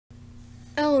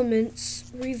Elements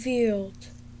revealed.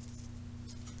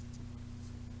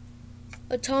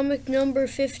 Atomic number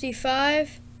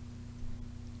 55,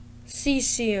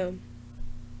 Cesium.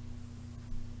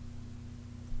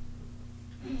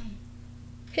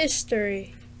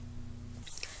 History.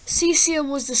 Cesium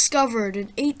was discovered in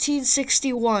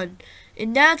 1861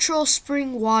 in natural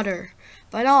spring water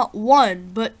by not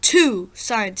one but two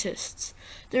scientists.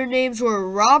 Their names were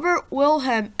Robert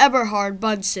Wilhelm Eberhard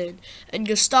Bunsen and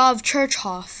Gustav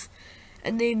Kirchhoff,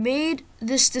 and they made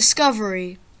this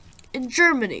discovery in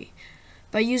Germany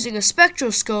by using a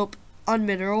spectroscope on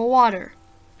mineral water.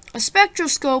 A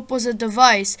spectroscope was a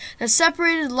device that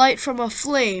separated light from a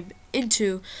flame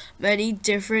into many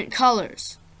different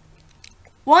colors.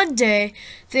 One day,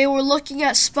 they were looking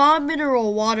at spa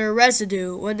mineral water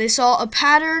residue when they saw a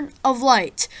pattern of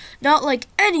light, not like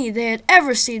any they had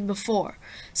ever seen before.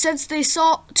 Since they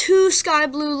saw two sky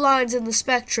blue lines in the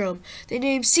spectrum, they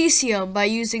named cesium by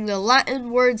using the Latin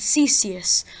word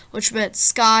Cesius, which meant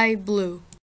sky blue.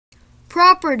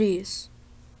 Properties.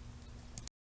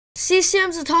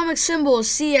 Cesium's atomic symbol is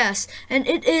Cs, and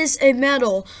it is a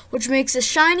metal which makes it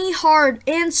shiny, hard,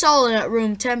 and solid at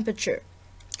room temperature,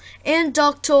 and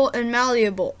ductile and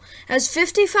malleable. It has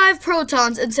 55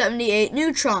 protons and 78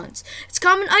 neutrons. Its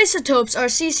common isotopes are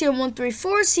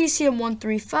cesium-134,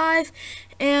 cesium-135,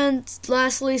 and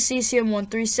lastly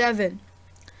cesium-137.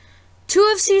 Two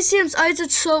of cesium's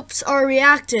isotopes are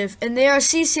reactive, and they are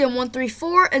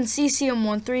cesium-134 and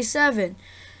cesium-137.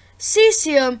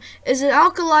 Cesium is an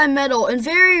alkali metal and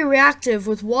very reactive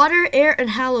with water, air, and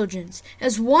halogens. It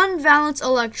has one valence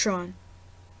electron,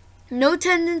 no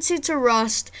tendency to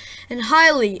rust, and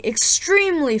highly,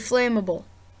 extremely flammable.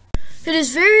 It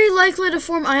is very likely to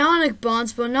form ionic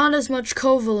bonds, but not as much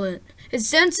covalent.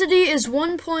 Its density is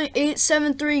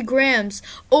 1.873 grams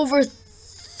over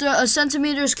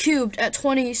centimeters cubed at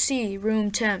 20 C room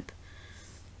temp.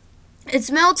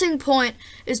 Its melting point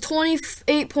is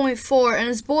 28.4 and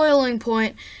its boiling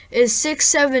point is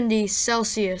 670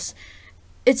 Celsius.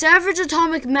 Its average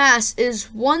atomic mass is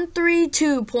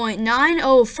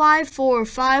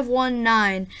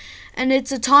 132.9054519 and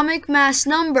its atomic mass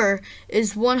number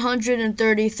is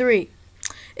 133.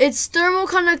 Its thermal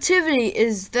conductivity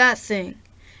is that thing.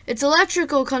 Its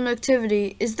electrical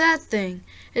conductivity is that thing.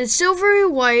 It is silvery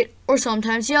white or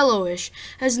sometimes yellowish.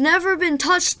 Has never been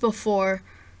touched before,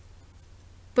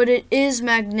 but it is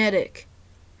magnetic.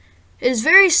 It is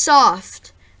very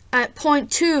soft at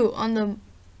 0.2 on the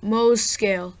Mohs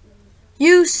scale.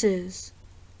 Uses.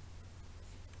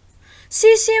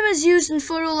 Cesium is used in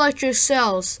photoelectric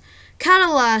cells,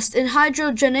 catalyzed in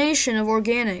hydrogenation of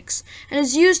organics, and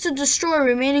is used to destroy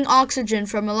remaining oxygen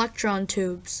from electron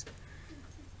tubes.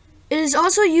 It is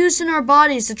also used in our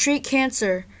bodies to treat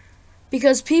cancer,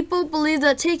 because people believe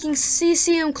that taking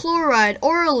cesium chloride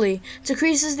orally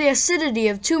decreases the acidity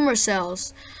of tumor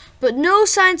cells, but no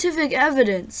scientific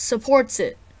evidence supports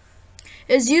it.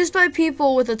 It is used by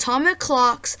people with atomic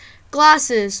clocks,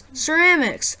 glasses,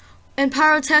 ceramics, and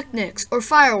pyrotechnics or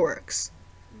fireworks.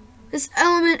 This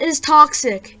element is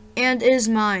toxic and is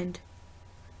mined.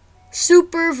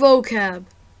 Super vocab.